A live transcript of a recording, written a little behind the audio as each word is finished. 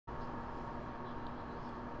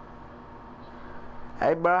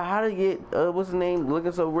Hey, bro, how to get what's the name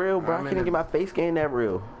looking so real, bro? I can't get my face scan that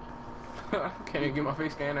real. Can't even get my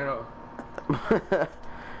face scan at all.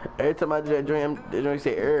 Every time I do that dream, the dream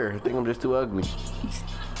say error. I think I'm just too ugly.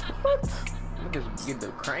 What? Look, just get the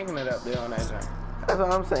cranking it up there on that joint. That's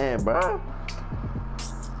what I'm saying, bro.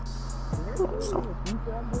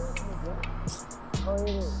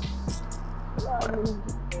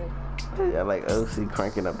 I like OC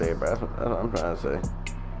cranking up there, bro. That's what I'm trying to say.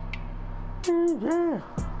 Yeah.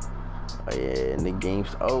 Oh yeah, and the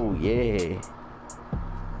games. Oh yeah.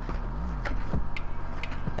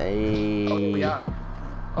 Hey. Oh yeah.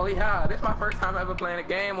 Oh yeah. This is my first time ever playing a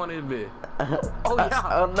game on this bit. Oh yeah.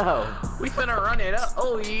 Oh no. We finna run it up.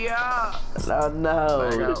 Oh yeah. Oh no.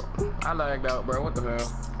 I lagged out, bro. What the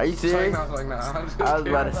hell? Are you serious? I was like, nah. I was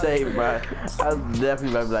about to say, bro. I was definitely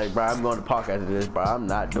about to be like, bro, I'm going to park after this, bro. I'm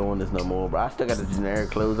not doing this no more, bro. I still got the generic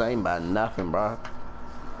clothes. I ain't buying nothing, bro.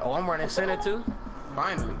 Oh, I'm running center too?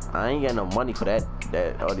 Finally. I ain't got no money for that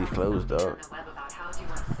all these clothes, dog.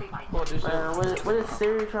 What is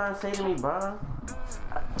Siri trying to say to me, bro?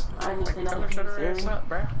 I ain't saying nothing to Siri.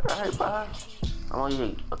 Alright, bro. I'm gonna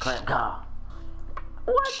use a clamp car.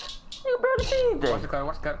 What? You barely see anything. Watch the car,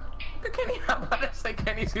 watch the car. I'm about to say,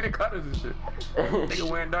 can't he see the colors and shit? Nigga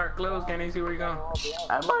wearing dark clothes, can't he see where he going?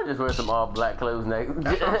 I might just wear some all black clothes next.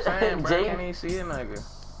 That's what I'm saying, bro. Can't he see it, nigga?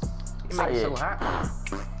 You make it so hot.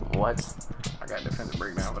 What? I got defensive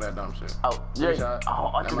breakdown for that dumb shit. Oh, Jay.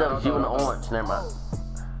 Oh, I thought that was you in the orange. Never mind.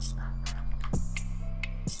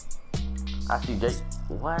 I see Jake.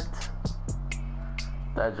 What?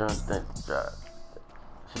 That drunk thing.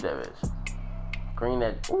 Shoot that bitch. Green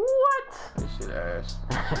that. What? This shit ass.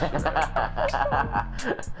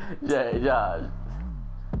 Josh.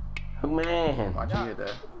 Man. Watch you hit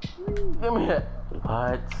that. Give me that.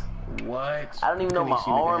 What? What? I don't even know my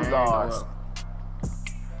arms are.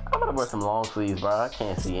 I'm gonna wear some long sleeves, bro. I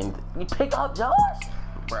can't see anything. You pick up, Josh?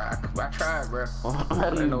 Bro, I tried, bro.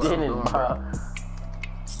 No, you didn't, bro.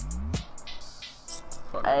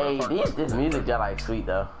 Hey, this music just like sweet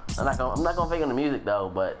though. I'm not gonna fake on the music though,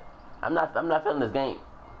 but I'm not feeling this game.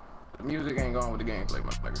 The music ain't going with the gameplay,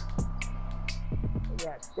 my nigga.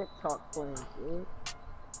 Yeah, TikTok playing, dude.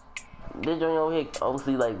 This joint over here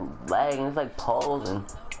obviously like lagging. It's like pausing.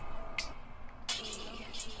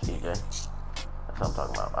 CJ, that's what I'm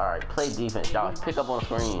talking about. All right, play defense, Josh. Pick up on the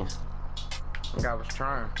screens. Nigga, I was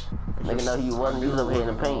trying. Nigga, know you wasn't. You was over here in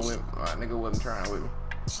the paint. My nigga wasn't trying with me.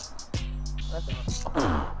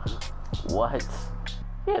 What?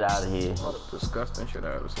 Get out of here. All the disgusting shit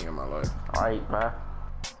I ever seen in my life. Alright, bro.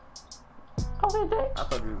 Okay, Jay. I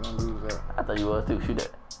thought you was gonna lose that. I thought you was too. Shoot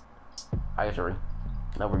that. I got your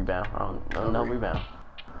no rebound. No rebound.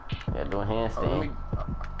 Yeah, doing handstand.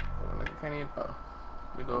 Nigga can't even.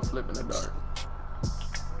 We go flip in the dark.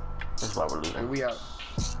 That's why we're losing. And we out.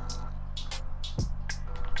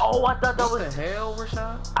 Oh, I thought that was. What the hell,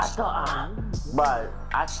 Rashad? I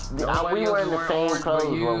thought, we were in the same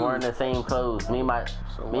clothes. We're wearing the same clothes. Me and my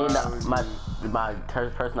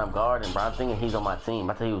person I'm guarding, bro. I'm thinking he's on my team.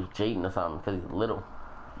 I thought he was cheating or something because he's little.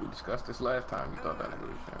 We discussed this last time. You thought that nigga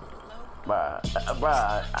was Bruh,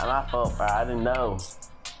 my fault, bruh. I didn't know.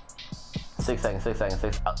 6 seconds. Oh,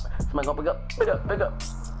 somebody go pick up, nigga.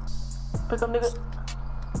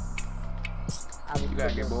 You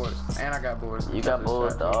gotta get boards. And I got boards. You got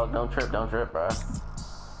boards, dog. Don't trip, bro.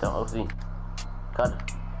 Don't OC. Cut it.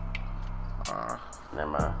 Never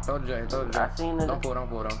mind. Told you. I seen it. Don't pull.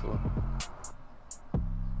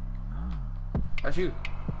 That's you.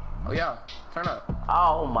 Oh, yeah. Turn up.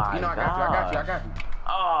 Oh, my God. You know, I got you.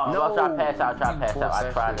 Oh, no. I tried to pass out.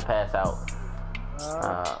 I tried to pass out.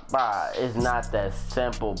 Bruh, it's not that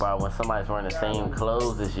simple, bro, when somebody's wearing the same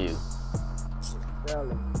clothes as you.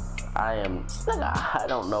 I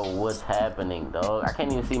don't know what's happening, dog. I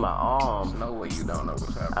can't even see my arms. There's no way you don't know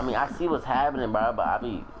what's happening. I mean, I see what's happening, bro, but I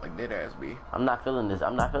be like dead ass B. I'm not feeling this.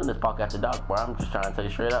 I'm not feeling this park after dark, bro. I'm just trying to tell you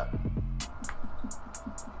straight up.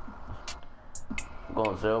 I'm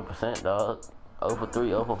going 0%, dog. 0 for 3,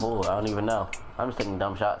 0 for 4. I don't even know. I'm just taking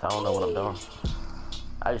dumb shots. I don't know what I'm doing.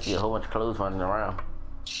 I just see a whole bunch of clothes running around.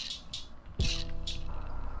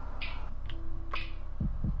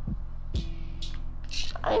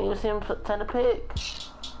 I ain't even see him trying to pick.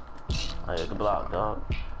 Oh, yeah, good block, dog.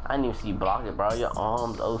 I didn't even see you block it, bro. Your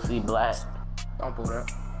arms, OC black. Don't pull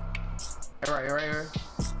that. Right here.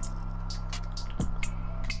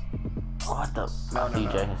 Oh, what the? No.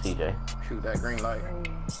 CJ. Shoot that green light.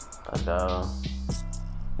 Let's go.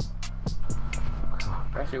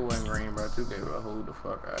 That shit wasn't green, bro. 2K, bro. Hold the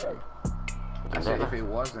fuck out of you. I said if it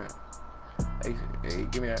wasn't. Hey,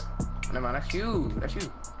 give me that. Never mind, that's you.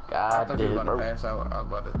 God thought you damn, was about bro. to pass out. I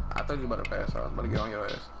thought you was about to pass out. I was about to get on your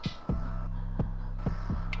ass.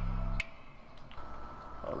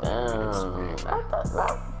 Hold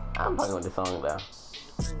on, I'm fucking with this song though.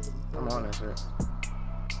 I'm on that shit.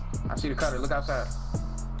 I see the cutter. Look outside.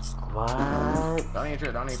 What? Don't even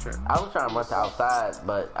trip. Don't even trip. I was trying to run to outside,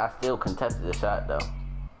 but I still contested the shot though.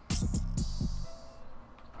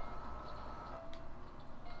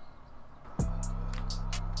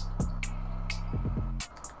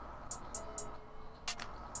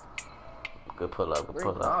 Good pull up. Good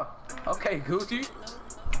pull up. Oh, okay, Gucci.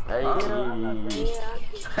 Hey.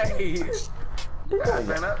 Hey. I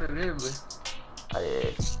ran up to this. Oh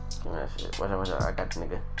yeah. Give me that shit. Watch out. I got the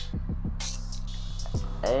nigga.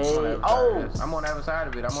 Hey. Oh. I'm on the other side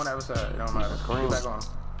of it. I'm on the other side. It don't matter. Get back on.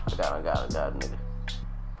 I got him, nigga.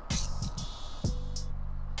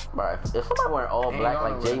 Bro, if somebody wearing all black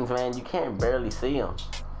like James, man, you can't barely see him.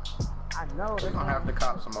 I know. They're gonna have to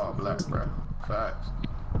cop some all black, bro. Facts.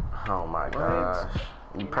 Oh my gosh.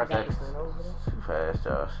 You press X too fast,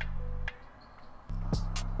 Josh.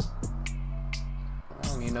 I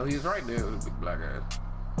don't even know he's right there with a big black ass.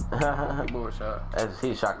 Big boy shot.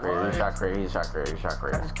 He's shot creator. He's shot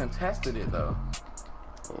creator. I just contested it though.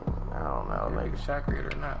 I don't know, nigga. Shot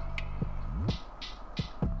creator or not.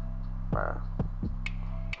 Bro.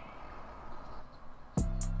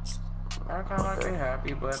 I kinda like they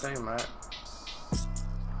happy, but they mad.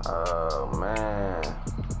 Oh man.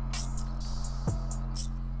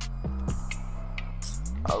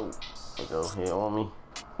 Oh, there you go. He on me.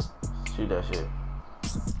 Shoot that shit.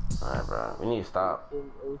 Alright, bro. We need to stop.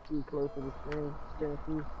 Close to the screen.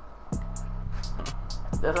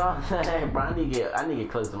 That's all I'm saying, bro. I need to get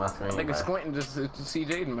close to my screen. Nigga squinting just to see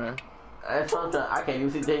Jaden, man. That's what I'm trying. I can't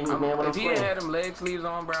even see Jaden, man. If he didn't have them leg sleeves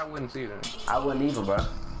on, bro, I wouldn't see them. I wouldn't either, bro.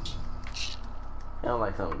 You know,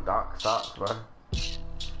 like some dark socks, bro.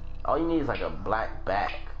 All you need is like a black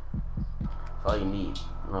back. That's all you need.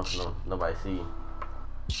 No, nobody see you.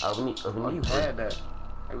 We need you had that.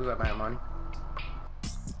 It was up that money.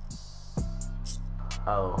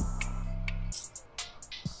 Oh.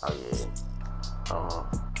 Oh yeah. Oh,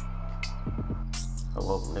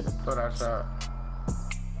 whoa, nigga. Throw that shot.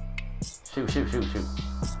 Shoot.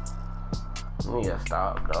 We need to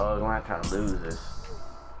stop, dog. I'm not trying to lose this.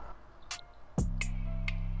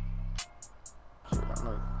 Shit, I'm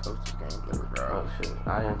gonna post this gameplay regardless. Oh shit, I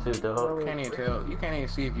am too, dog. You can't even tell. You can't even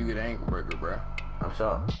see if you get an ankle breaker, bro. I'm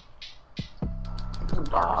shocked.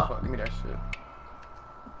 Dark as fuck. Give me that shit.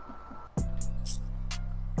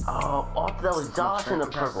 Oh, I thought that was Josh in the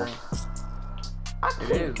purple.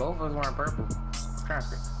 It is. Both of us wearing purple.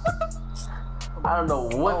 Transfer. I don't know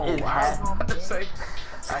what is happening.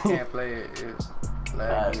 I can't play it. It's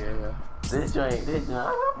laggy, yeah. This joint,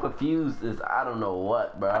 I'm confused. I don't know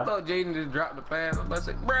what, bro. I thought Jaden just dropped the pass. I was about to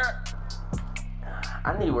say, bruh.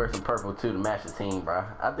 I need to wear some purple too to match the team, bro.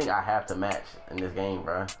 I think I have to match in this game,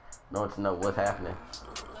 bro. No one to know what's happening.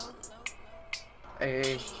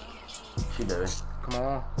 Hey. She does. Come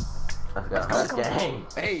on. Let's go. Let's go.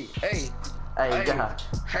 Hey. God.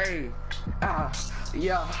 Hey.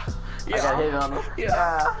 Yeah. I got hit on him.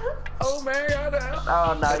 Yeah. Oh man, y'all down.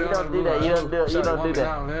 Oh no, you don't do that. You don't do that.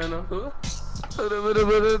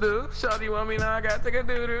 Shawty want me now, I gotta take a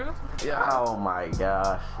doo-doo. Yeah. Oh my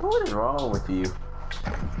gosh. What is wrong with you?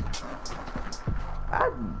 I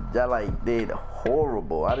like did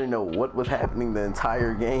horrible. I didn't know what was happening the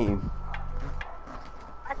entire game.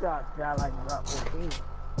 I got like about 14.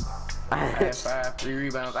 I had 5, 3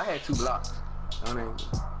 rebounds. I had 2 blocks.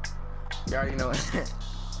 You already know it.